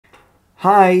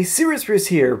Hi, Serious Bruce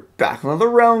here, back on another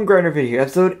Realm Grinder video,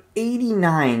 episode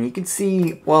 89. You can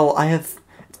see, well, it's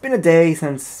been a day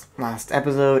since last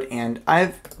episode, and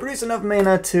I've produced enough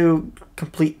mana to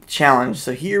complete the challenge,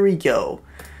 so here we go.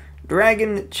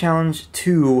 Dragon Challenge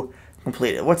 2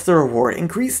 completed. What's the reward?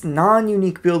 Increased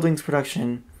non-unique buildings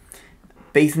production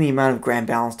based on the amount of grand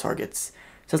balance targets.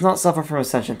 Does not suffer from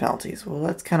ascension penalties. Well,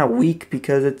 that's kind of weak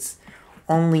because it's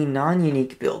only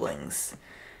non-unique buildings.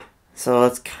 So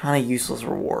that's kind of useless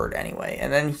reward anyway.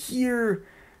 And then here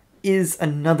is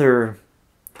another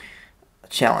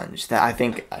challenge that I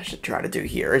think I should try to do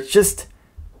here. I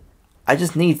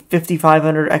just need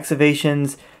 5,500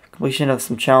 excavations, completion of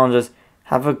some challenges,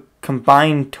 have a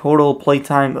combined total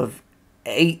playtime of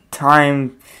 8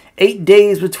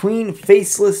 days between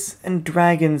Faceless and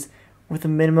Dragons with a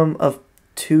minimum of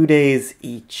 2 days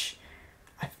each.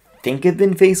 I think I've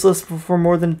been Faceless for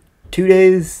more than 2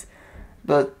 days,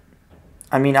 but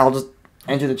I mean, I'll just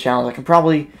enter the challenge. I can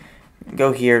probably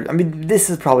go here. I mean, this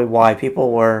is probably why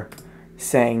people were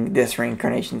saying this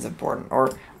reincarnation is important.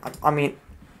 Or, I mean,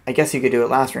 I guess you could do it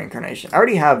last reincarnation. I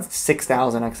already have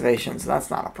 6,000 excavations, so that's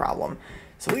not a problem.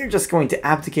 So we're just going to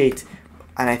abdicate,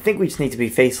 and I think we just need to be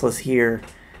Faceless here.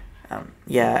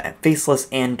 Yeah, Faceless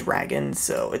and Dragon,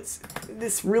 so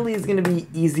this really is going to be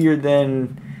easier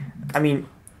than, I mean,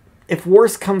 if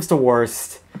worst comes to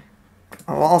worst,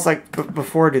 well, also,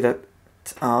 before I do that,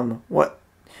 what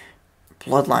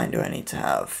bloodline do I need to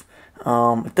have?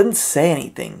 It doesn't say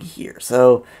anything here,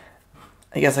 so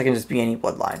I guess I can just be any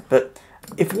bloodline. But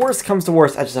if worst comes to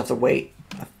worst, I just have to wait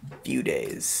a few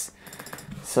days.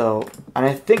 So, and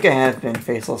I think I have been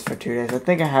Faceless for 2 days. I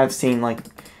think I have seen, like,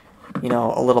 you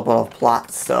know, a little bit of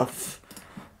plot stuff.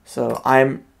 So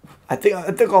I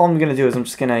think all I'm gonna do is I'm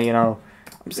just gonna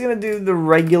do the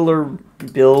regular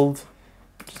build,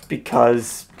 just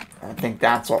because I think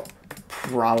that's what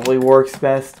probably works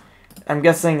best. I'm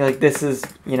guessing, like, this is,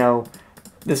 you know,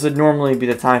 this would normally be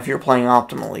the time if you're playing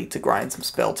optimally to grind some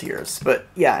spell tiers. But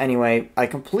yeah, anyway, I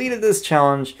completed this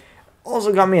challenge.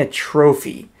 Also got me a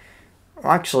trophy.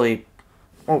 Well, actually,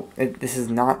 this is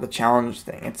not the challenge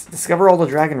thing. It's discover all the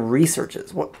dragon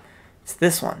researches. It's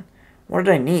this one. What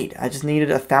did I need? I just needed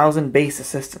 1,000 base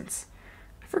assistance.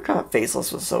 I forgot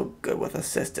Faceless was so good with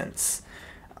assistance.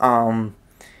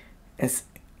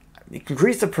 It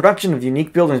increased the production of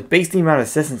unique buildings based on the amount of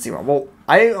assistance you want. Well,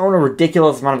 I own a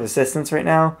ridiculous amount of assistance right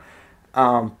now,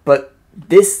 but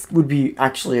this would be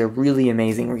actually a really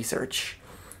amazing research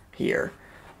here,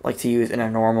 like to use in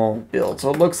a normal build.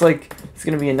 So it looks like it's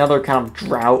going to be another kind of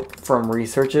drought from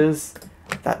researches.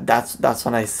 That's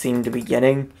what I seem to be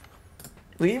getting.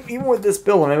 Even with this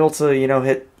build, I'm able to, you know,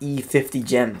 hit E50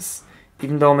 gems,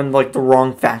 even though I'm in, like, the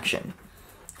wrong faction.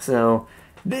 So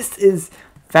this is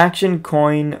faction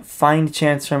coin, find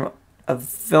chance from a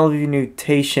value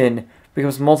mutation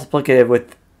becomes multiplicative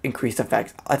with increased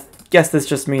effects. I guess this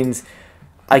just means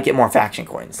I get more faction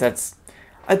coins.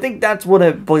 I think that's what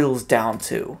it boils down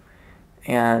to.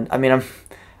 And I mean,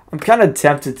 I'm kind of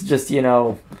tempted to just, you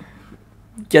know,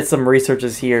 get some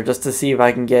researches here just to see if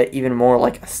I can get even more,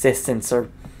 like, assistance or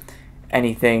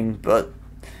anything, but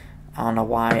I don't know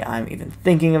why I'm even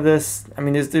thinking of this. I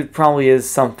mean, there probably is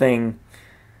something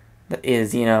that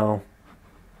is, you know,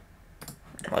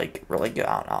 like, really good.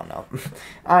 I don't know.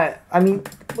 I mean,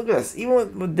 look at this.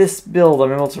 Even with this build,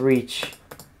 I'm able to reach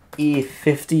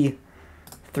E53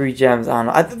 gems. I don't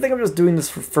know. I think I'm just doing this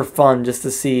for fun, just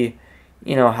to see,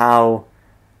 you know, how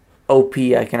OP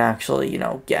I can actually, you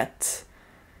know, get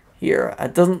here. I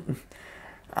don't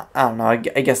know. I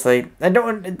guess I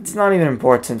don't. It's not even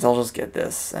important. I'll just get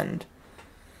this and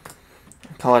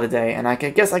call it a day. And I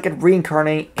guess I could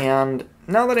reincarnate, and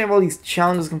now that I have all these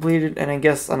challenges completed, and I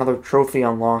guess another trophy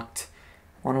unlocked,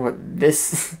 I wonder what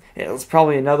this is.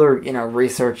 Probably another, you know,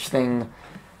 research thing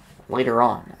later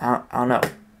on. I don't know.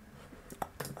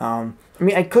 I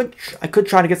mean, I could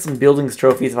try to get some buildings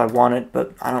trophies if I wanted,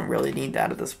 but I don't really need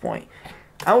that at this point.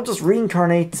 I will just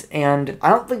reincarnate, and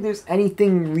I don't think there's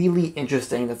anything really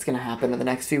interesting that's going to happen in the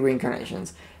next few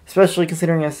reincarnations, especially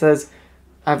considering it says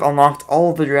I've unlocked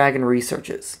all of the dragon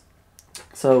researches.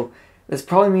 So this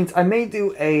probably means I may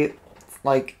do a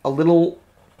little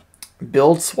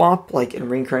build swap, like in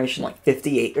reincarnation like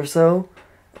 58 or so,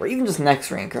 or even just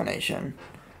next reincarnation,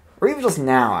 or even just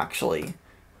now, actually.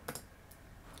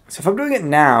 So if I'm doing it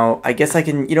now, I guess I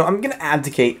can, you know, I'm going to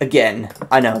abdicate again.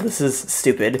 I know, this is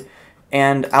stupid.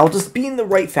 And I'll just be in the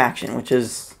right faction, which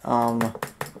is, I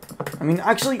mean,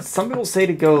 actually, some people say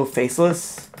to go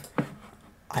Faceless.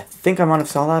 I think I might have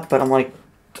saw that, but I'm like,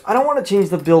 I don't want to change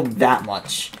the build that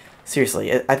much.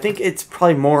 Seriously, I think it's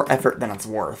probably more effort than it's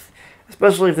worth.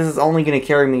 Especially if this is only going to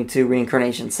carry me to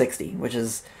Reincarnation 60, which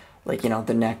is, like, you know,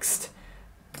 the next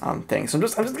thing. So I'm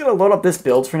just going to load up this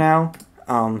build for now,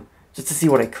 just to see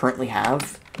what I currently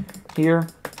have here.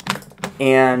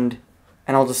 And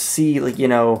I'll just see, like, you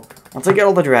know, once I get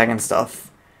all the dragon stuff,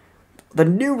 the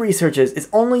new research is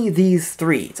only these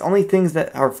 3. It's only things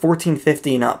that are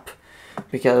 1450 and up.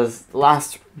 Because the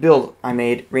last build I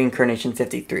made, Reincarnation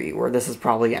 53, where this is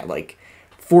probably at, like,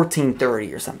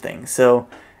 1430 or something. So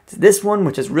it's this one,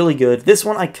 which is really good. This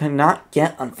one I cannot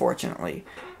get, unfortunately.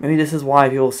 Maybe this is why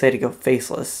people say to go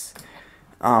faceless.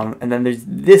 And then there's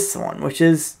this one, which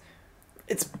is,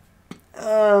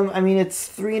 I mean,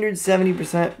 it's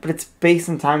 370%, but it's based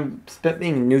on time spent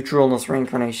being neutral in this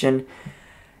Reincarnation.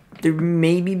 There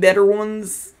may be better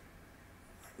ones.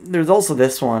 There's also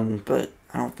this one, but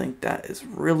I don't think that is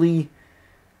really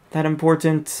that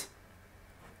important.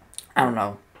 I don't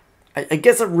know. I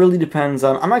guess it really depends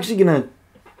on... I'm actually going to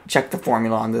check the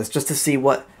formula on this just to see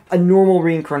what a normal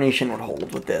Reincarnation would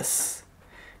hold with this.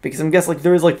 Because I'm guessing, like,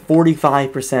 there is, like,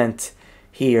 45%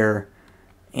 here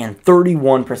and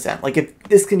 31%. Like, if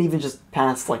this can even just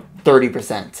pass, like,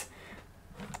 30%,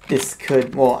 this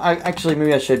could... Well, actually,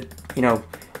 maybe I should, you know,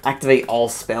 activate all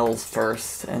spells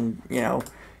first and, you know,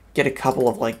 get a couple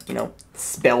of, like, you know,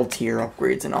 spell tier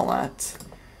upgrades and all that.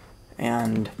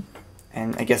 And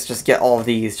I guess just get all of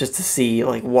these just to see,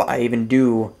 like, what I even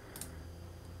do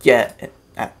get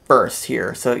at first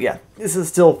here. So, yeah, this is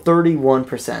still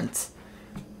 31%.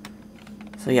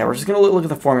 So, yeah, we're just going to look at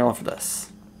the formula for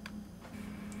this.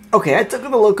 Okay, I took a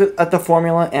look at the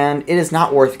formula, and it is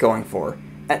not worth going for.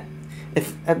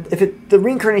 The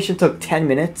Reincarnation took 10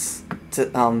 minutes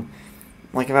to,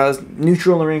 like, if I was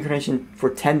neutral in the Reincarnation for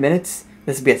 10 minutes,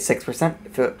 this would be at 6%.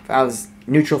 If I was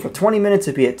neutral for 20 minutes,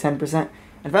 it would be at 10%.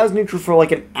 And if I was neutral for,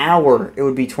 like, an hour, it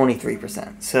would be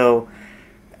 23%. So,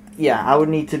 yeah, I would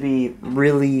need to be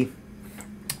really...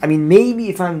 I mean, maybe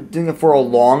if I'm doing it for a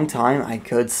long time, I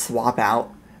could swap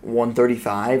out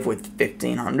 135 with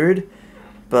 1500.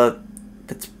 But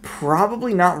that's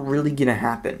probably not really going to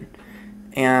happen.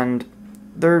 And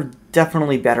there are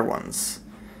definitely better ones.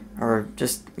 Or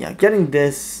just, yeah, getting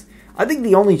this... I think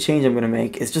the only change I'm going to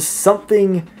make is just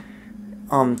something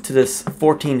to this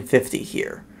 1450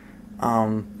 here.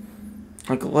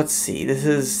 Like, let's see. This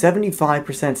is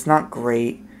 75%. It's not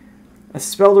great. A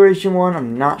spell duration one,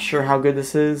 I'm not sure how good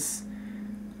this is.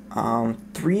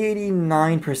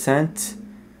 389%.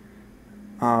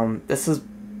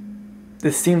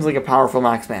 This seems like a powerful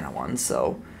max mana one,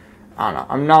 so I don't know.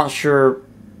 I'm not sure.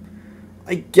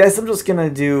 I guess I'm just gonna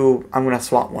I'm gonna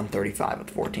swap 135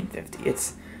 with 1450.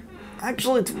 It's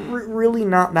really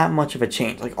not that much of a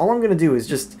change. Like, all I'm gonna do is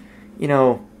just, you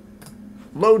know,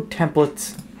 load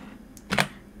templates,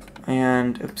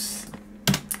 and oops.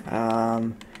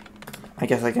 I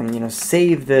guess I can, you know,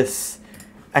 save this,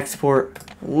 export,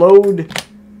 load,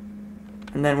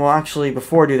 and then, well, actually,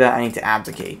 before I do that, I need to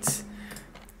abdicate.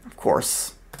 Of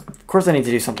course I need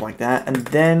to do something like that, and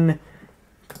then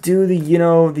do the, you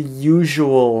know, the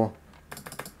usual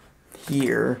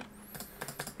here,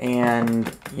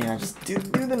 and, you know, just do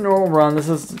the normal run. This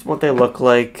is what they look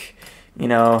like, you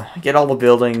know, get all the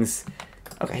buildings.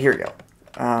 Okay, here we go.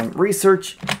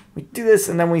 Research, we do this,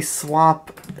 and then we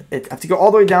swap it. I have to go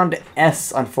all the way down to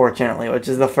S, unfortunately, which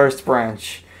is the first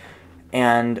branch,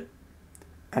 and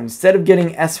instead of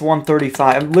getting S135,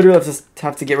 I literally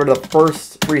have to get rid of the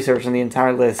first research in the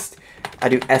entire list. I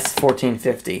do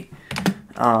S1450.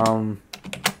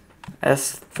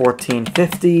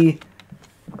 S1450.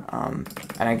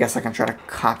 And I guess I can try to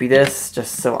copy this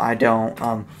just so I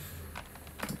don't.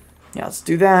 Yeah, let's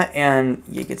do that, and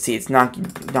you can see it's not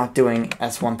doing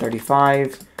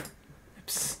S135.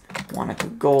 Oops, want to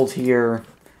go gold here,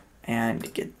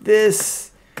 and get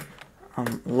this.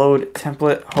 Load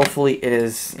template. Hopefully it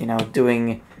is, you know,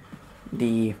 doing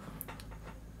the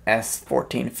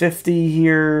S1450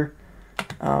 here.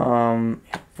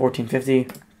 1450.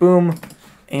 Boom.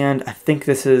 And I think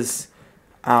this is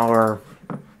our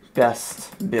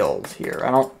best build here. I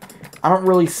don't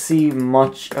really see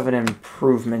much of an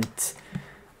improvement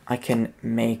I can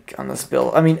make on this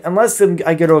build. I mean, unless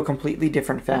I go to a completely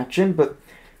different faction, but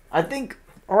I think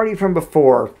already from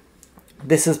before,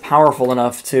 this is powerful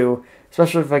enough to,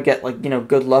 especially if I get, like, you know,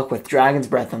 good luck with Dragon's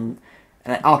Breath and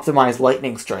I optimize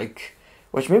Lightning Strike,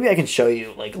 which maybe I can show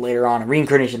you, like, later on in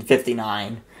Reincarnation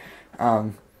 59.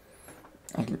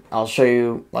 I'll show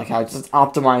you, like, how I just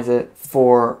optimize it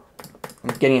for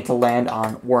getting it to land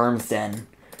on Worm's Den.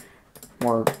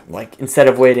 Or, like, instead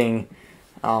of waiting,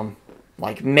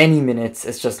 like, many minutes,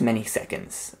 it's just many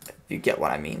seconds, if you get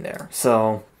what I mean there.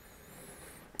 So,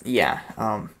 yeah,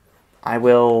 I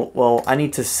will, well, I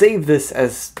need to save this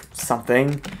as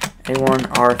something.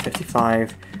 A1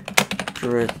 R55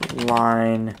 Druid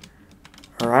line.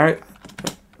 Alright.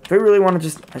 Do I really want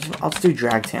to I'll just do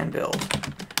Dragtan build.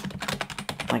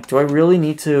 Like, do I really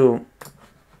need to...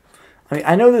 I mean,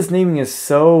 I know this naming is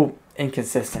so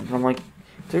inconsistent, but I'm like,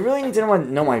 do I really need to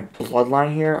know my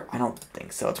bloodline here? I don't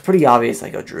think so. It's pretty obvious I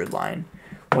go Druid line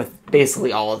with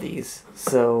basically all of these.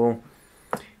 So,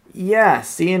 yeah,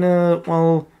 see in a,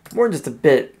 well, more than just a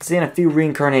bit. See in a few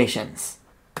reincarnations.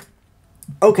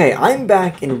 Okay, I'm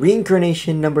back in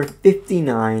reincarnation number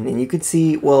 59, and you can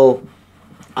see, well,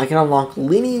 I can unlock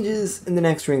lineages in the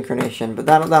next reincarnation, but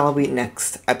that'll be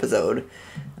next episode.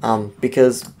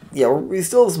 Because, yeah, we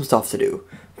still have some stuff to do.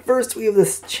 First, we have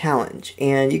this challenge,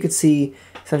 and you can see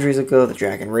centuries ago the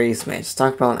dragon race managed to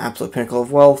stockpile an absolute pinnacle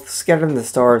of wealth, scattered in the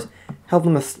stars, help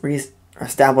them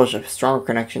establish a stronger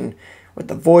connection with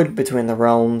the void between the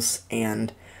realms,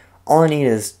 and all I need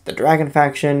is the dragon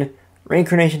faction,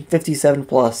 reincarnation 57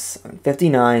 plus,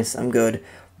 59, so I'm good,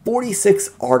 46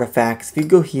 artifacts. If you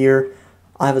go here,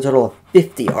 I have a total of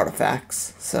 50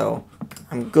 artifacts, so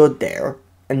I'm good there.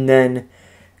 And then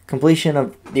completion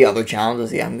of the other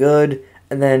challenges, yeah, I'm good.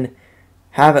 And then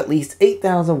have at least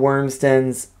 8,000 worms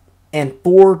dens and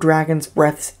 4 dragon's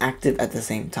breaths active at the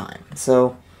same time.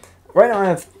 So right now I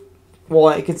have, well,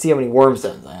 I can see how many worms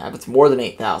dens I have. It's more than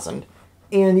 8,000.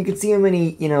 And you can see how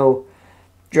many, you know,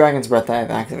 dragon's breath I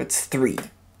have active. It's 3.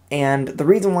 And the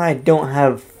reason why I don't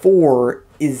have 4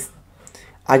 is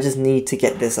I just need to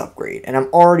get this upgrade. And I'm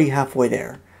already halfway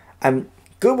there. I'm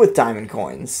good with diamond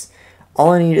coins.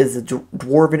 All I need is the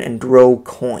dwarven and drow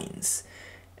coins,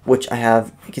 which I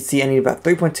have. You can see I need about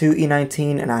 3.2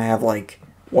 E19, and I have like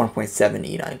 1.7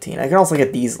 E19. I can also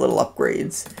get these little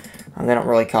upgrades. They don't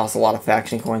really cost a lot of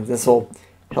faction coins. This will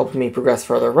help me progress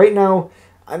further. Right now,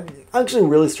 I'm actually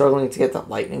really struggling to get that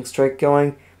lightning strike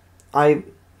going. I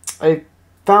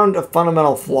found a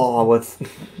fundamental flaw with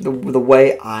the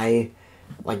way I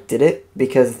did it,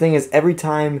 because the thing is, every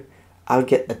time I would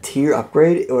get a tier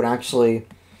upgrade, it would actually,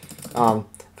 if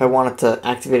I wanted to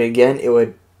activate it again, it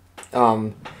would,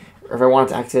 or if I wanted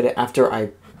to activate it after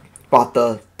I bought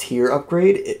the tier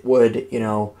upgrade, it would, you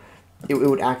know, it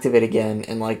would activate again,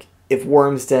 and like, if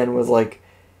Worm's Den was like,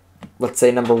 let's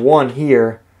say number 1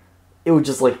 here, it would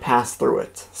just like pass through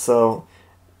it. So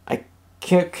I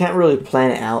can't really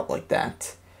plan it out like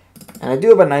that. And I do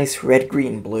have a nice red,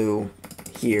 green, blue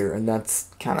here, and that's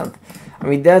kind of, I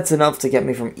mean, that's enough to get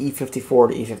me from E54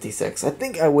 to E56. I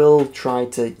think I will try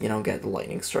to, you know, get the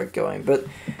lightning strike going, but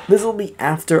this will be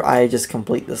after I just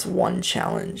complete this one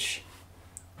challenge.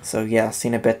 So yeah, see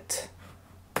in a bit.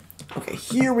 Okay,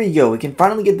 here we go. We can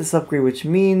finally get this upgrade, which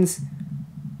means,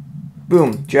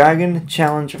 boom, Dragon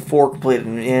Challenge 4 completed.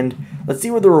 And let's see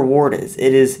what the reward is.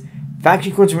 It is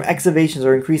faction coins from excavations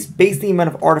are increased based on the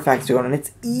amount of artifacts you own, and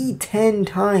it's E10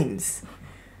 times.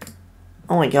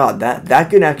 Oh my god, that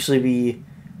could actually be,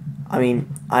 I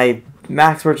mean, I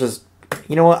max purchase,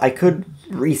 you know what, I could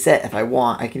reset if I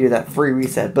want. I could do that free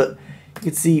reset, but you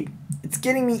can see it's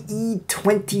getting me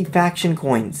E20 faction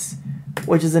coins,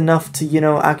 which is enough to, you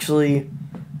know, actually,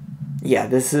 yeah,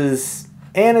 this is,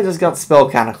 and I just got Spell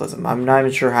Cataclysm. I'm not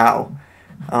even sure how.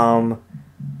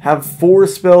 Have 4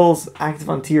 spells active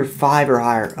on tier 5 or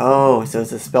higher. Oh, so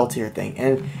it's a spell tier thing.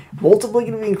 And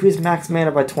multiplicatively increase max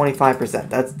mana by 25%.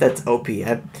 That's OP.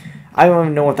 I don't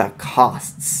even know what that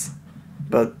costs.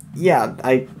 But yeah,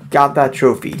 I got that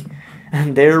trophy.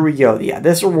 And there we go. Yeah,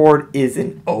 this reward is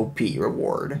an OP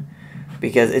reward,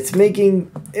 because it's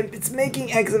making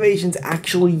excavations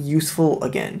actually useful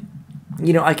again.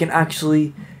 You know, I can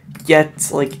actually get,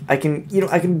 like, I can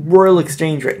Royal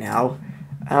Exchange right now.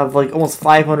 I have like almost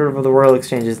 500 of the Royal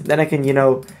Exchanges. Then I can, you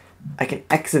know, I can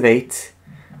excavate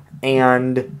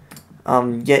and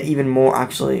get even more.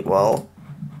 Actually, well,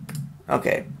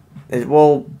 okay,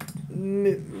 well,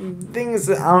 things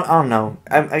I don't know.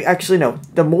 I actually know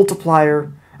the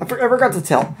multiplier. I forgot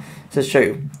to show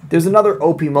you. There's another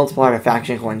OP multiplier to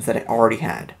faction coins that I already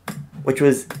had, which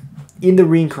was in the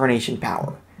reincarnation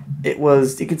power. It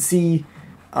was, you could see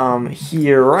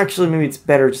here, or actually maybe it's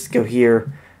better just to go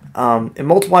here. It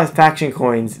multiplies faction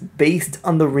coins based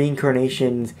on the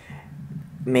reincarnations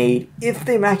made if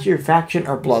they match your faction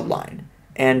or bloodline.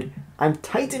 And I'm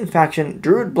Titan faction,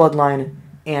 Druid bloodline,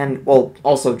 and, well,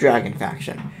 also Dragon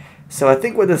faction. So I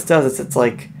think what this does is it's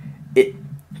like, it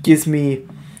gives me,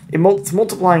 it's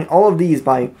multiplying all of these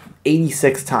by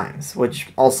 86 times, which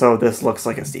also this looks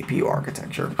like a CPU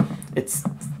architecture. It's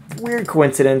a weird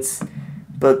coincidence,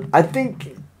 but I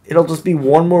think it'll just be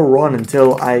one more run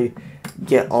until I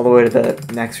get all the way to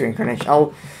the next reincarnation.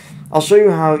 I'll show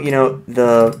you how, you know,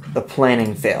 the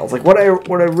planning fails. Like what I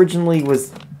originally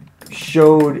was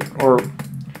showed, or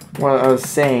what I was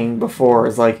saying before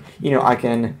is like, you know, I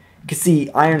can see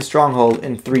Iron Stronghold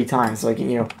in 3 times. So I can,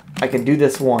 you know, I can do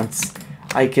this once.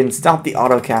 I can stop the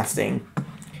auto casting,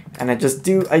 and I just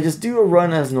do a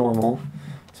run as normal.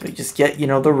 So we just get, you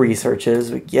know, the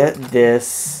researches. We get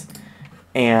this,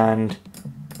 and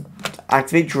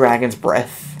activate Dragon's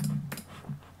Breath.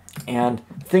 And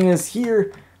the thing is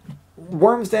here,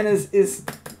 Worm's Den is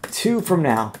 2 from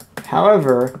now.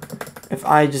 However, if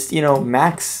I just, you know,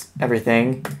 max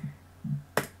everything,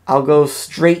 I'll go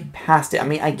straight past it. I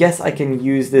mean, I guess I can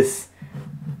use this,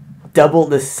 double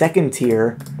the second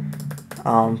tier,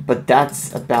 but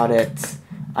that's about it.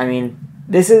 I mean,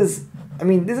 this is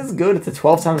good. It's a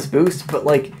 12 times boost, but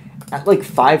like at like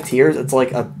 5 tiers, it's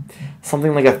like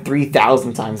something like a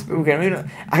 3,000 times. Okay, I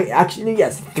mean, I actually,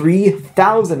 yes,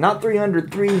 3,000, not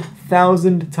 300,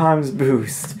 3,000 times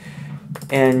boost.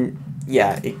 And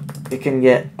yeah, it can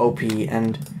get OP,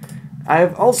 and I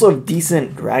have also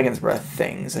decent Dragon's Breath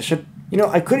things. I should, you know,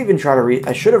 I could even try to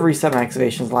I should have reset my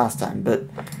activations last time, but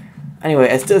anyway,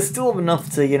 I still have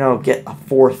enough to, you know, get a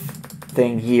 4th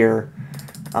thing here,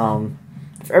 for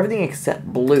everything except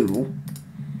blue.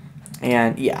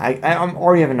 And yeah, I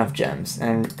already have enough gems,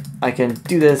 and I can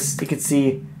do this. You can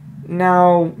see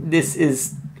now this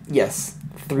is, yes,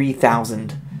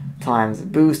 3,000 times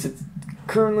boost. It's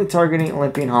currently targeting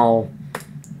Olympian Hall.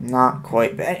 Not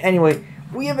quite, but anyway,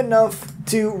 we have enough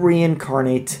to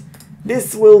reincarnate.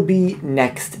 This will be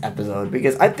next episode,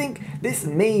 because I think this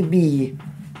may be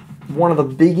one of the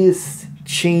biggest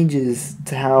changes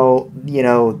to how, you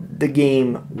know, the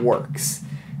game works.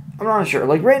 I'm not sure.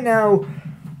 Like right now,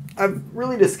 I've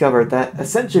really discovered that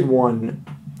Ascension 1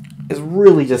 is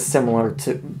really just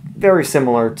very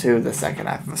similar to the second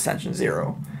half of Ascension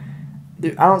 0. I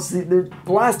don't see the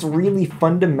last really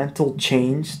fundamental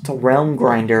change to Realm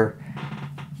Grinder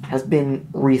has been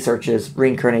researches,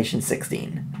 Reincarnation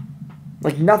 16.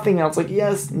 Like nothing else. Like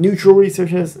yes, neutral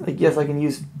researches. Like yes, I can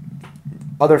use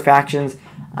other factions.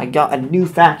 I got a new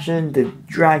faction, the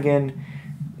Dragon,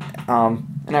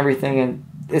 and everything. And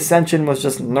Ascension was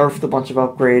just nerfed a bunch of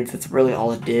upgrades. That's really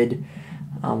all it did.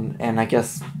 And I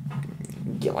guess,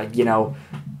 like, you know,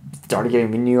 started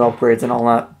getting new upgrades and all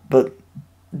that, but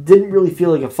didn't really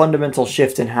feel like a fundamental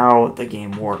shift in how the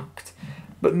game worked.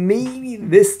 But maybe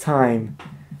this time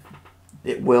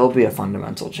it will be a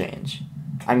fundamental change.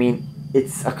 I mean,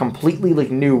 it's a completely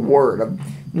like new word.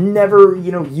 I've never,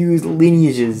 you know, used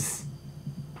lineages.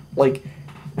 Like,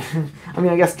 I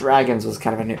mean, I guess dragons was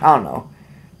kind of a new, I don't know.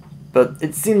 But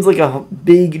it seems like a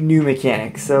big new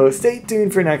mechanic. So stay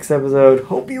tuned for next episode.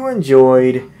 Hope you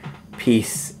enjoyed.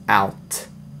 Peace out.